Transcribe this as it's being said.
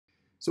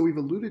So we've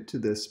alluded to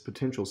this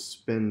potential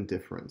spin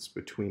difference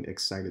between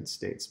excited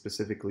states,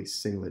 specifically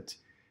singlet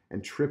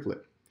and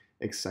triplet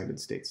excited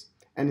states.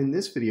 And in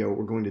this video,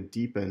 we're going to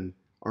deepen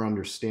our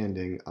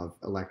understanding of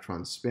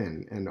electron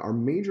spin. And our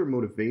major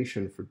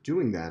motivation for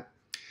doing that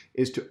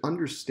is to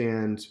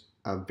understand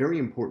a very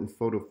important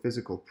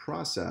photophysical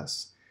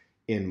process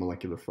in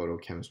molecular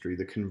photochemistry,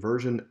 the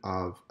conversion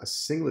of a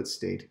singlet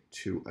state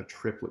to a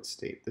triplet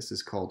state. This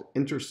is called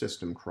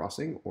intersystem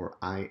crossing, or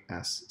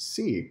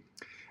ISC.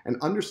 And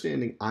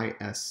understanding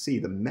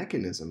ISC, the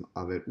mechanism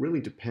of it,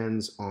 really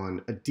depends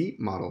on a deep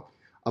model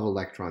of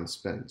electron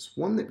spins,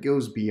 one that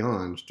goes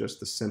beyond just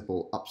the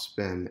simple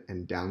upspin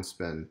and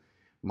downspin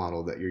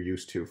model that you're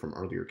used to from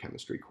earlier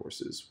chemistry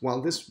courses.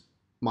 While this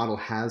model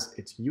has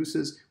its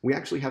uses, we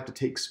actually have to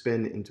take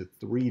spin into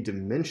 3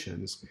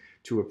 dimensions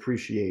to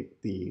appreciate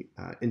the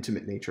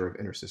intimate nature of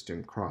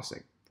intersystem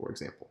crossing, for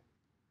example.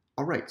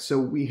 All right, so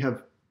we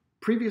have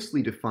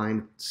previously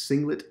defined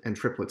singlet and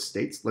triplet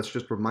states. Let's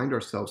just remind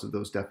ourselves of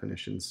those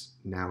definitions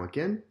now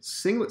again.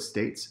 Singlet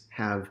states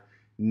have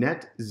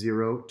net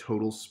zero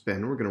total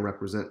spin. We're going to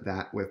represent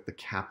that with the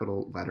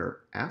capital letter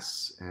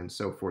S. And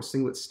so for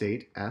singlet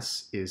state,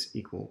 S is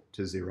equal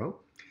to 0.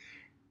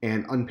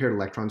 And unpaired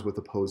electrons with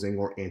opposing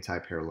or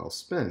anti-parallel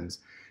spins.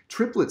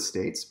 Triplet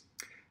states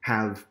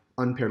have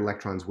unpaired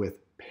electrons with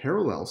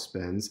parallel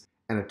spins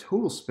and a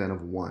total spin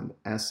of 1.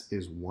 S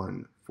is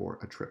 1 for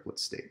a triplet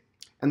state.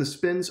 And the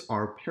spins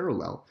are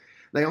parallel.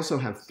 They also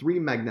have 3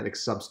 magnetic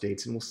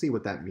substates, and we'll see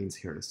what that means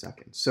here in a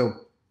second. So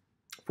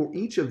for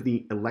each of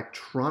the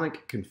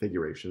electronic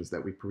configurations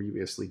that we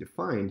previously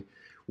defined,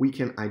 we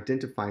can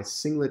identify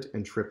singlet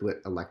and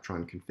triplet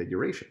electron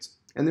configurations.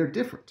 And they're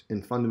different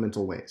in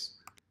fundamental ways.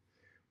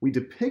 We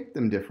depict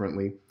them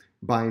differently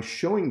by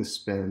showing the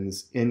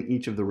spins in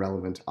each of the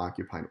relevant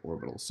occupied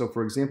orbitals. So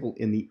for example,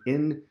 in the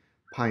n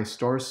pi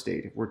star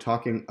state, if we're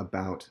talking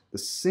about the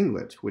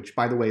singlet, which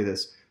by the way,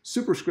 this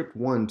superscript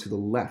 1 to the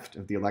left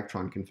of the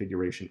electron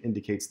configuration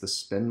indicates the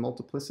spin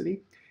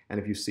multiplicity. And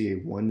if you see a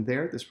 1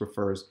 there, this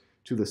refers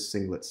to the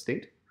singlet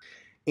state.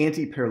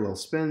 Anti-parallel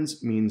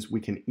spins means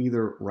we can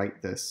either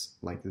write this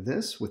like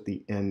this with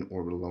the n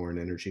orbital lower in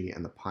energy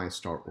and the pi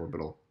star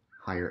orbital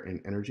higher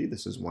in energy.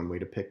 This is one way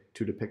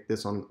to depict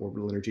this on an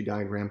orbital energy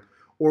diagram,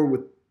 or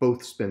with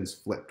both spins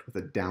flipped, with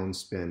a down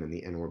spin in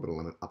the n orbital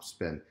and an up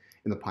spin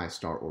in the pi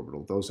star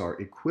orbital. Those are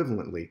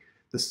equivalently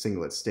the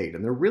singlet state.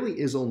 And there really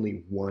is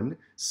only one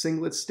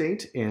singlet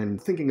state,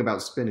 and thinking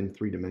about spin in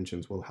 3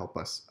 dimensions will help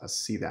us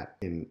see that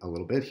in a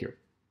little bit here.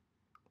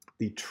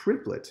 The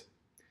triplet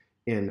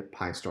in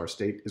pi star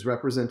state is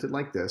represented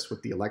like this,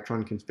 with the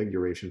electron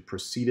configuration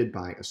preceded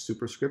by a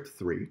superscript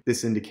 3.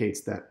 This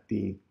indicates that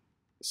the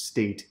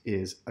state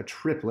is a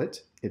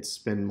triplet. Its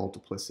spin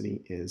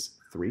multiplicity is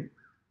 3.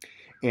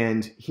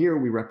 And here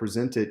we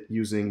represent it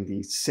using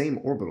the same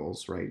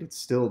orbitals, right? It's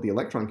still, the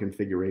electron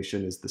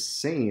configuration is the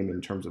same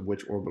in terms of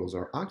which orbitals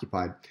are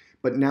occupied,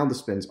 but now the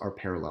spins are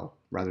parallel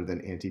rather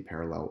than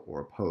anti-parallel or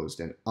opposed,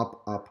 and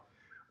up, up,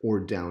 or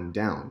down,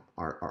 down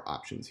are our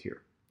options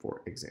here,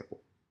 for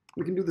example.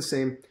 We can do the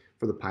same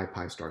for the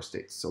pi star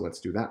states, so let's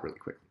do that really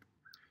quickly.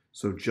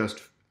 So just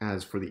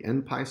as for the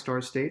n pi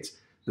star states,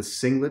 the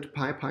singlet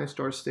pi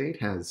star state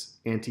has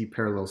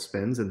anti-parallel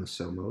spins in the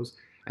SOMOs,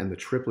 and the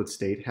triplet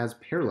state has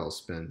parallel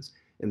spins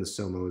in the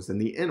SOMOs, and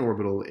the n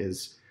orbital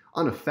is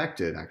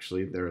unaffected,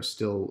 actually. There are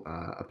still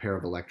a pair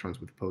of electrons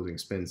with opposing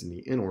spins in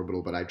the n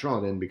orbital, but I draw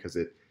it in because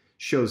it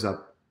shows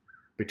up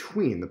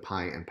between the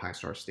pi and pi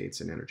star states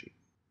in energy.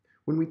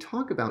 When we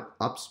talk about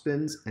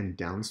upspins and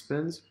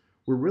downspins,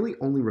 we're really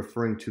only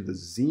referring to the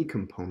z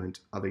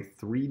component of a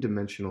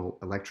 3-dimensional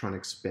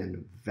electronic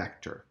spin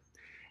vector.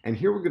 And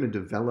here we're going to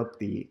develop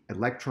the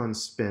electron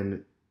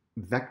spin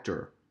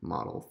vector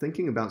model,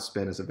 thinking about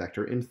spin as a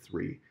vector in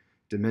 3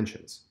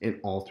 dimensions, in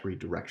all 3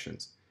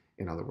 directions,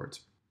 in other words.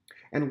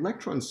 And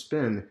electron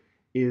spin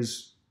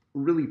is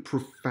really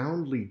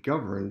profoundly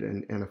governed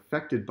and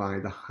affected by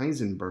the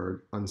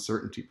Heisenberg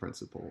uncertainty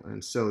principle.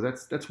 And so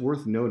that's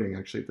worth noting,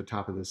 actually, at the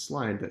top of this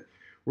slide, that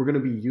we're going to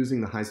be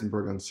using the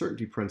Heisenberg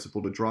uncertainty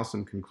principle to draw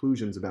some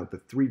conclusions about the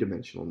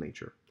 3-dimensional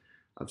nature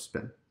of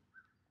spin.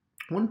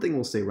 One thing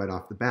we'll say right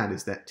off the bat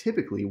is that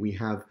typically we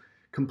have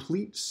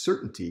complete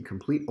certainty,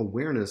 complete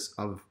awareness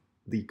of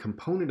the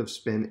component of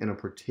spin in a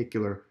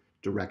particular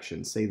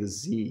direction, say the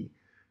z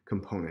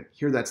component.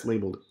 Here that's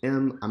labeled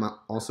m. I'm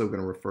also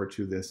going to refer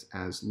to this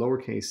as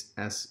lowercase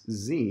sz.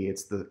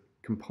 It's the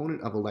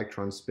component of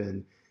electron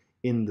spin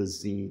in the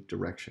z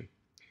direction.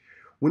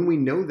 When we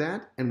know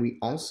that, and we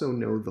also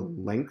know the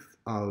length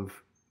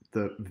of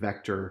the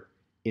vector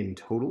in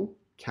total,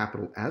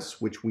 capital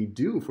S, which we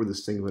do for the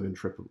singlet and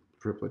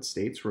triplet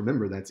states,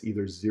 remember that's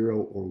either 0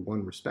 or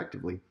 1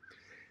 respectively,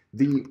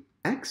 the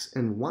x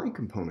and y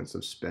components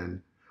of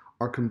spin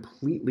are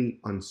completely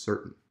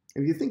uncertain.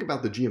 If you think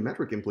about the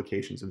geometric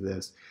implications of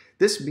this,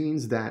 this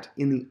means that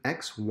in the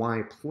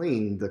xy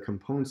plane, the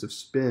components of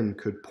spin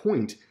could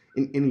point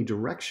in any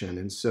direction,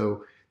 and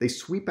so they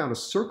sweep out a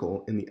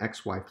circle in the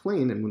xy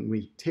plane, and when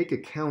we take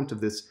account of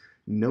this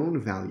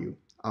known value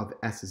of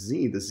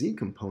sz, the z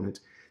component,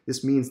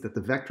 This means that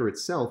the vector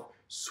itself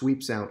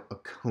sweeps out a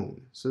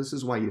cone. So this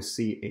is why you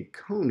see a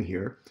cone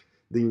here.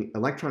 The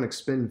electronic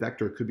spin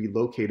vector could be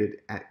located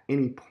at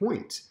any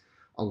point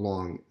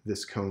along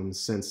this cone,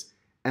 since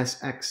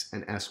Sx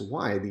and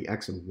Sy, the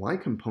x and y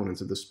components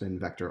of the spin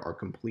vector, are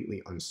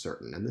completely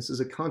uncertain. And this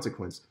is a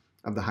consequence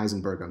of the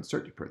Heisenberg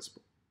uncertainty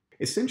principle.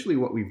 Essentially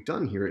what we've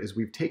done here is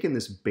we've taken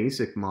this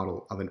basic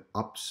model of an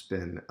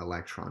upspin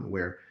electron,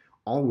 where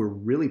all we're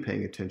really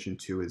paying attention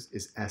to is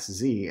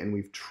Sz, and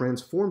we've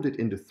transformed it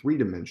into 3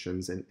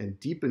 dimensions and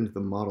deepened the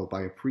model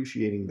by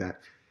appreciating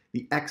that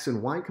the x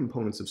and y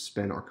components of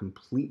spin are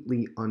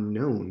completely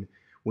unknown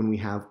when we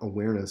have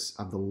awareness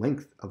of the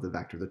length of the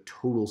vector, the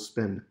total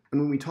spin.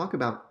 And when we talk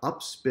about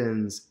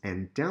upspins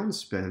and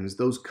downspins,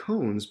 those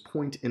cones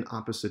point in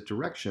opposite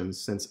directions,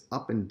 since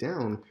up and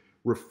down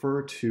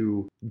refer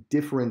to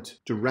different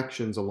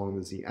directions along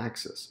the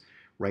z-axis,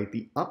 right?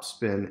 The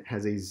upspin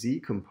has a z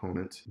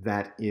component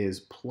that is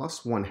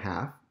plus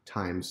 1/2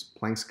 times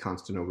Planck's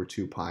constant over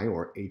 2 pi,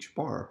 or h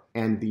bar,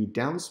 and the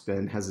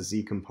downspin has a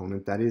z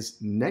component that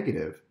is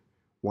negative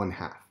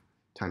 1/2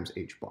 times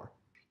h bar.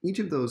 Each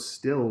of those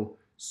still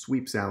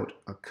sweeps out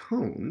a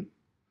cone.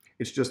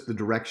 It's just the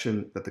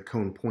direction that the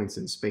cone points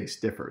in space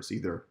differs,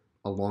 either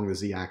along the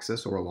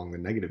z-axis or along the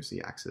negative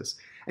z-axis.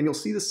 And you'll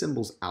see the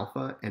symbols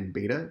alpha and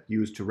beta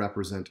used to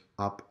represent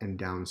up and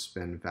down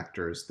spin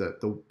vectors,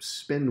 the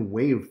spin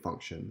wave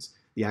functions,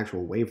 the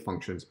actual wave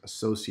functions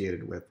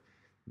associated with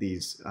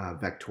these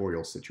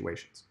vectorial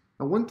situations.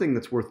 Now, one thing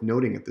that's worth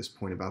noting at this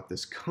point about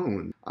this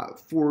cone,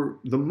 for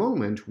the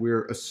moment,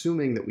 we're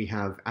assuming that we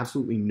have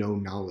absolutely no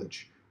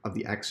knowledge of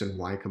the x and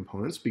y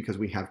components, because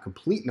we have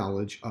complete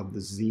knowledge of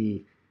the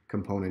z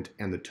component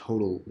and the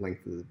total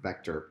length of the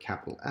vector,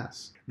 capital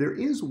S. There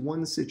is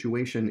one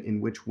situation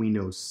in which we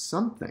know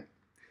something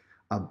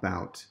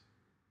about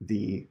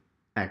the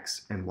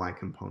x and y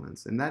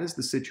components, and that is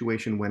the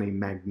situation when a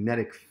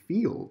magnetic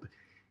field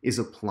is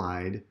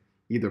applied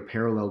either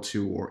parallel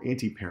to or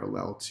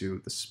anti-parallel to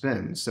the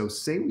spin. So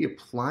say we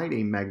applied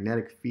a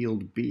magnetic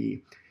field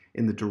B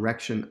in the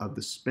direction of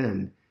the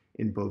spin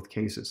in both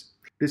cases.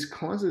 This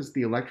causes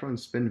the electron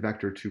spin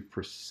vector to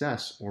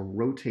precess or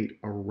rotate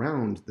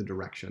around the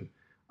direction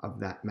of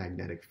that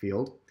magnetic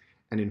field.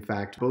 And in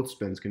fact, both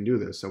spins can do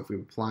this. So if we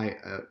apply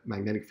a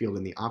magnetic field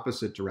in the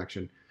opposite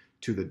direction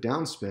to the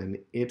downspin,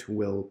 it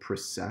will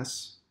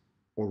precess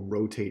or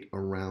rotate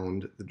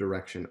around the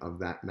direction of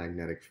that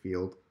magnetic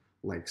field,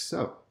 like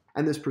so.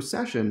 And this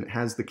precession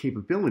has the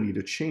capability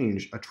to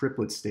change a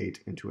triplet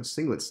state into a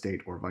singlet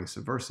state, or vice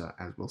versa,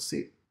 as we'll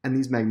see. And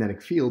these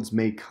magnetic fields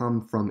may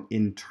come from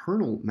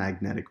internal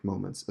magnetic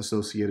moments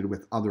associated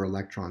with other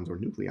electrons or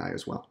nuclei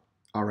as well.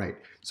 All right,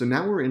 so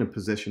now we're in a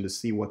position to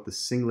see what the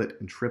singlet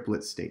and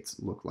triplet states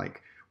look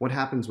like. What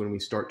happens when we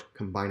start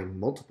combining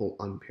multiple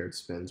unpaired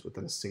spins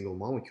within a single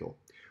molecule?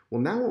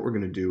 Well, now what we're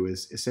going to do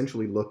is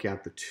essentially look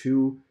at the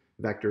 2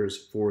 vectors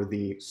for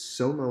the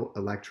SOMO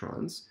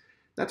electrons.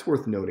 That's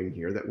worth noting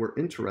here that we're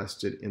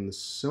interested in the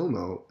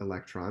SOMO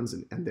electrons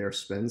and their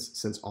spins,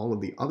 since all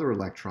of the other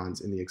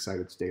electrons in the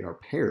excited state are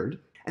paired.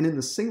 And in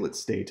the singlet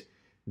state,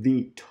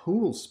 the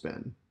total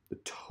spin, the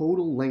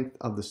total length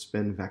of the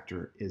spin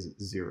vector, is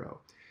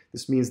 0.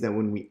 This means that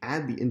when we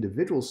add the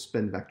individual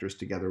spin vectors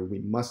together, we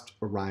must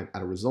arrive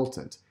at a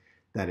resultant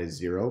that is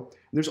 0.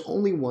 And there's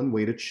only one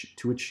way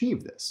to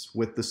achieve this,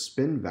 with the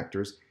spin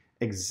vectors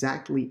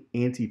exactly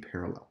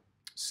anti-parallel.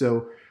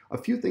 So a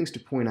few things to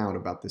point out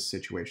about this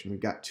situation. We've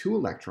got 2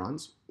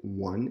 electrons,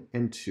 1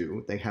 and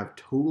 2. They have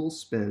total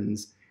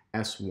spins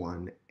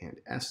S1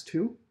 and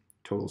S2,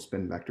 total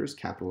spin vectors,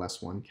 capital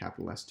S1,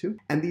 capital S2.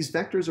 And these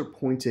vectors are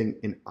pointing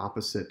in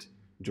opposite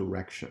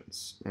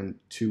directions. And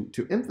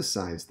to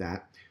emphasize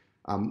that,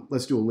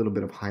 let's do a little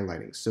bit of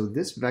highlighting. So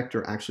this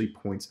vector actually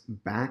points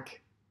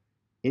back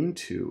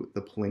into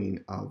the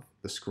plane of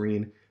the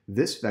screen.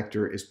 This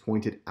vector is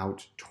pointed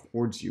out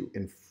towards you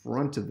in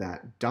front of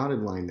that dotted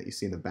line that you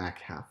see in the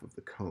back half of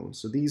the cone.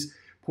 So these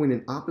point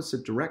in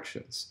opposite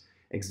directions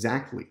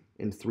exactly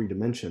in 3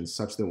 dimensions,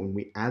 such that when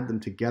we add them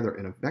together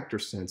in a vector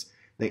sense,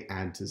 they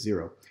add to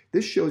 0.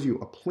 This shows you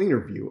a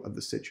planar view of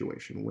the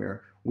situation,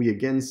 where we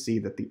again see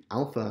that the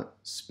alpha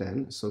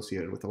spin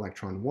associated with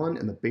electron 1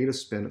 and the beta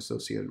spin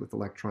associated with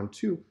electron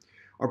 2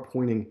 are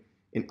pointing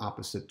in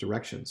opposite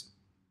directions.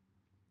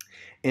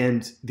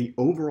 And the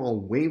overall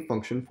wave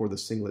function for the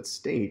singlet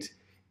state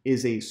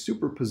is a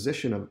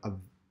superposition of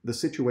the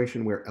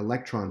situation where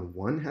electron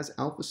 1 has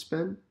alpha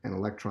spin and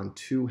electron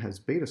 2 has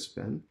beta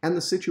spin, and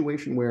the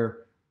situation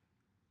where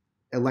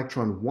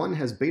electron 1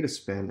 has beta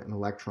spin and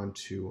electron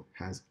 2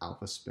 has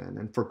alpha spin.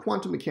 And for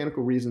quantum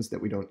mechanical reasons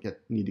that we don't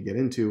need to get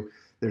into,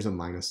 there's a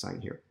minus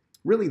sign here.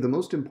 Really, the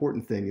most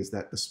important thing is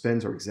that the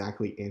spins are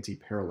exactly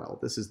anti-parallel.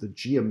 This is the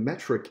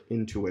geometric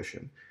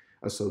intuition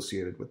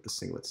associated with the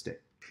singlet state.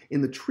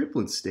 In the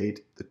triplet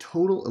state, the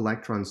total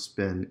electron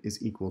spin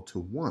is equal to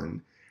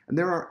 1, and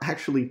there are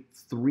actually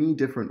 3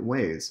 different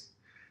ways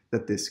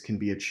that this can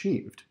be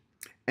achieved.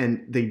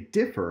 And they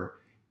differ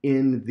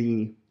in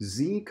the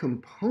z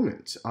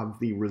component of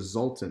the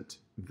resultant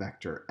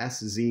vector,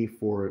 SZ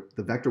for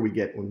the vector we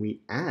get when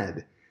we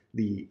add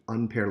the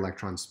unpaired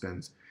electron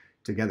spins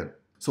together.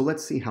 So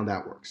let's see how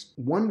that works.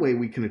 One way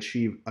we can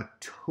achieve a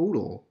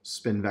total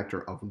spin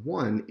vector of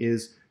 1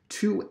 is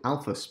 2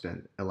 alpha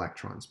spin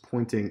electrons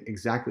pointing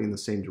exactly in the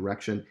same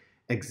direction,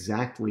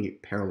 exactly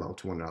parallel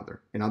to one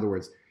another. In other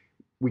words,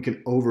 we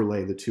can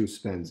overlay the two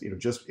spins.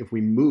 Just if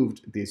we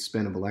moved the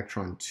spin of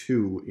electron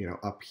 2,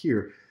 up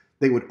here,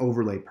 they would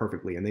overlay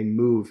perfectly and they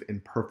move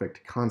in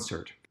perfect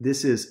concert.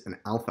 This is an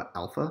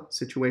alpha-alpha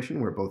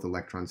situation where both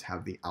electrons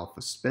have the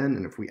alpha spin,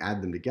 and if we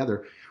add them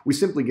together, we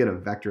simply get a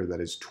vector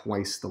that is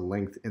twice the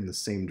length in the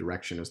same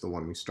direction as the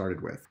one we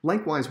started with.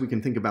 Likewise, we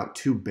can think about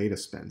 2 beta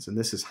spins, and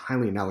this is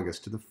highly analogous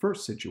to the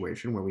first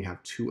situation where we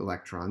have 2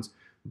 electrons,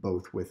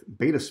 both with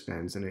beta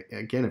spins. And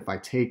again, if I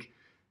take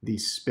the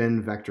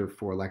spin vector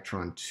for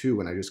electron 2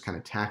 and I just kind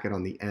of tack it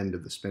on the end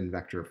of the spin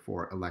vector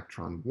for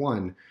electron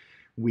 1,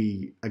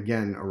 we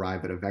again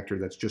arrive at a vector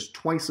that's just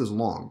twice as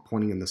long,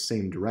 pointing in the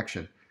same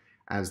direction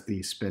as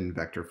the spin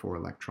vector for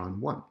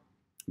electron 1.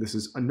 This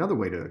is another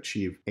way to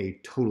achieve a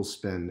total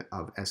spin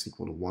of s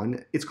equal to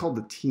 1. It's called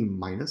the T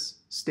minus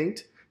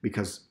state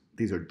because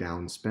these are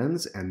down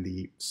spins, and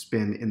the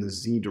spin in the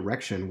z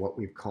direction, what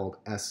we've called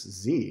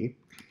sz,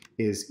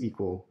 is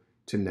equal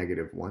to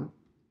 -1.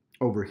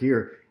 Over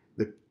here,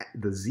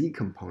 the z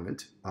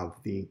component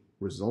of the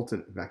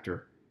resultant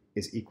vector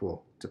is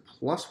equal to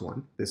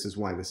 +1. This is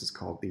why this is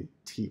called the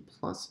T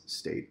plus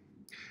state.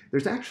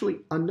 There's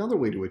actually another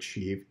way to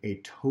achieve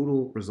a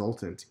total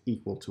resultant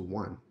equal to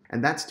 1,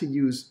 and that's to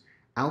use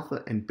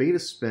alpha and beta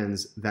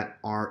spins that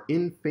are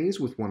in phase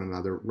with one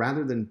another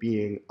rather than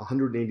being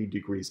 180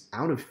 degrees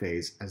out of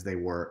phase as they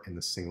were in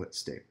the singlet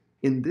state.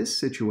 In this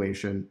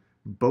situation,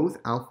 both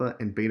alpha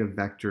and beta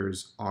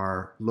vectors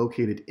are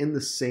located in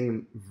the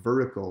same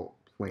vertical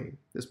plane.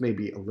 This may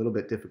be a little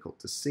bit difficult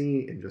to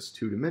see in just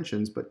 2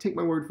 dimensions, but take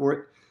my word for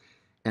it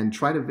and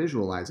try to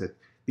visualize it.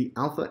 The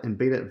alpha and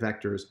beta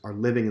vectors are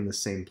living in the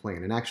same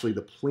plane, and actually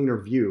the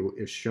planar view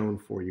is shown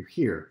for you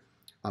here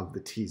of the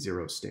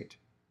T0 state.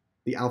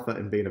 The alpha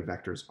and beta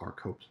vectors are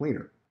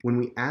coplanar. When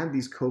we add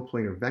these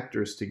coplanar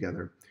vectors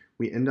together,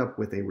 we end up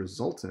with a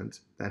resultant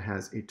that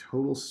has a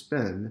total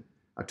spin,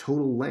 a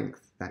total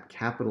length, that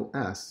capital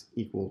S,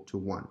 equal to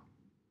 1.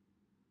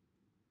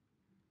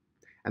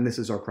 And this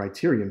is our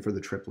criterion for the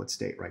triplet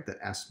state, right? That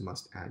S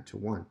must add to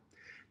 1.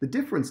 The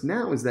difference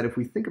now is that if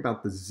we think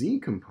about the Z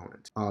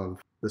component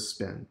of the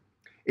spin,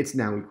 it's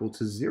now equal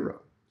to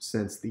 0,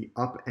 since the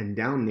up and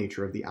down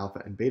nature of the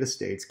alpha and beta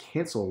states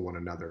cancel one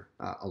another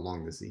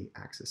along the Z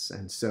axis.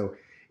 And so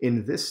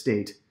in this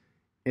state,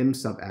 M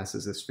sub S,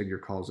 as this figure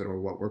calls it, or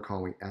what we're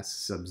calling S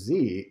sub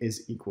Z,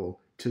 is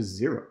equal to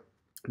 0.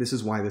 This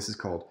is why this is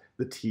called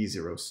the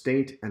T0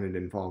 state, and it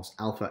involves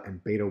alpha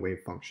and beta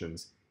wave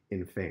functions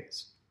in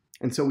phase.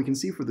 And so we can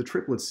see for the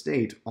triplet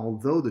state,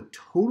 although the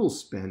total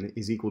spin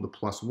is equal to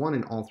 +1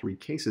 in all 3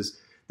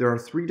 cases, there are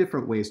 3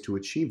 different ways to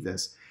achieve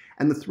this.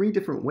 And the 3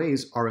 different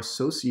ways are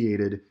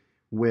associated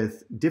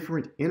with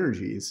different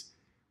energies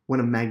when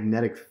a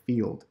magnetic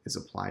field is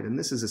applied. And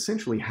this is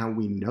essentially how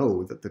we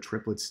know that the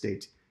triplet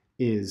state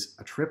is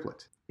a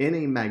triplet. In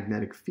a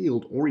magnetic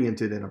field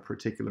oriented in a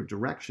particular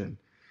direction,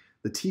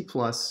 the T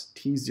plus,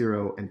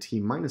 T0, and T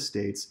minus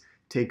states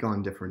take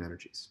on different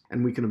energies.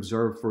 And we can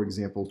observe, for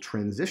example,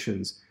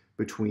 transitions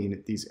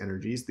between these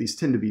energies. These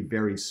tend to be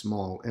very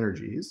small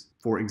energies.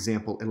 For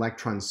example,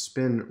 electron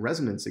spin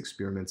resonance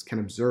experiments can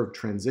observe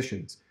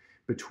transitions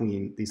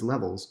between these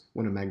levels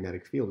when a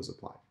magnetic field is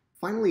applied.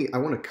 Finally, I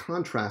want to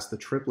contrast the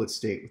triplet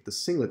state with the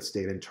singlet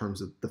state in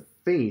terms of the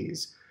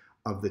phase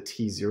of the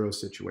T0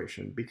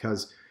 situation,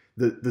 because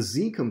the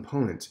Z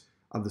component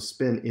of the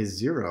spin is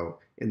 0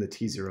 in the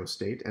T0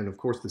 state, and of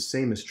course the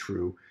same is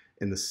true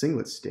in the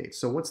singlet state.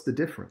 So what's the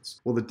difference?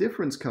 Well, the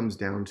difference comes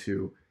down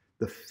to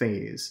the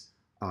phase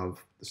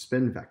of the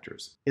spin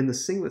vectors. In the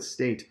singlet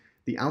state,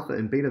 the alpha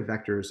and beta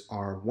vectors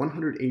are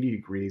 180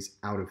 degrees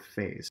out of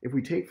phase. If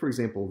we take, for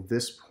example,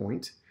 this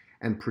point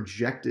and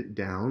project it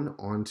down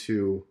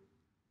onto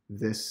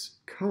this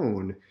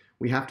cone,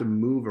 we have to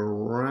move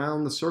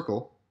around the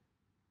circle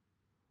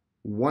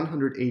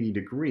 180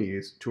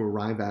 degrees to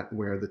arrive at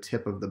where the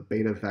tip of the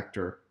beta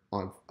vector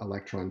of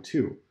electron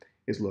 2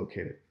 is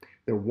located.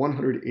 They're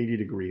 180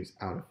 degrees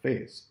out of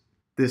phase.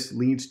 This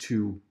leads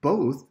to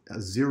both a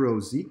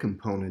 0Z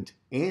component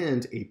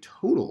and a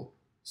total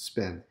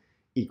spin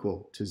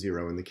equal to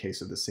 0 in the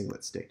case of the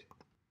singlet state.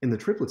 In the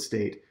triplet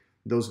state,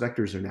 those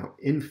vectors are now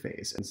in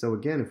phase. And so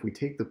again, if we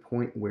take the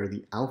point where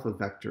the alpha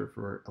vector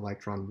for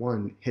electron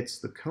 1 hits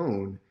the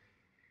cone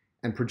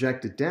and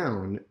project it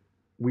down,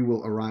 we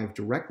will arrive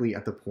directly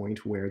at the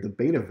point where the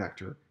beta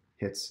vector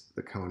hits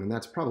the cone. And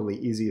that's probably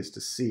easiest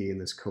to see in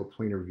this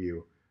coplanar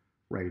view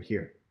right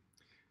here.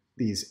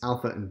 These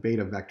alpha and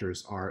beta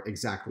vectors are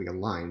exactly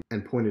aligned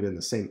and pointed in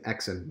the same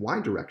x and y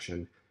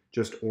direction,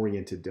 just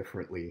oriented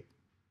differently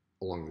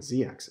along the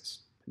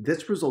z-axis.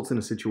 This results in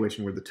a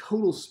situation where the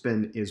total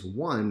spin is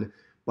 1,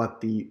 but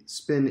the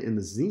spin in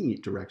the z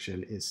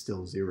direction is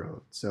still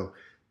 0. So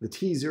The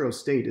T0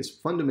 state is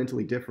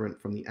fundamentally different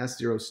from the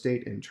S0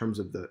 state in terms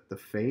of the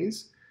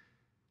phase.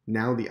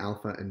 Now the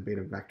alpha and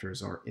beta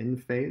vectors are in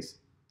phase.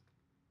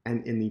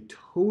 And in the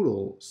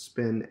total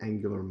spin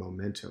angular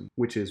momentum,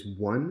 which is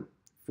 1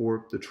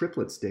 for the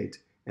triplet state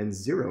and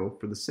 0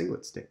 for the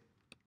singlet state.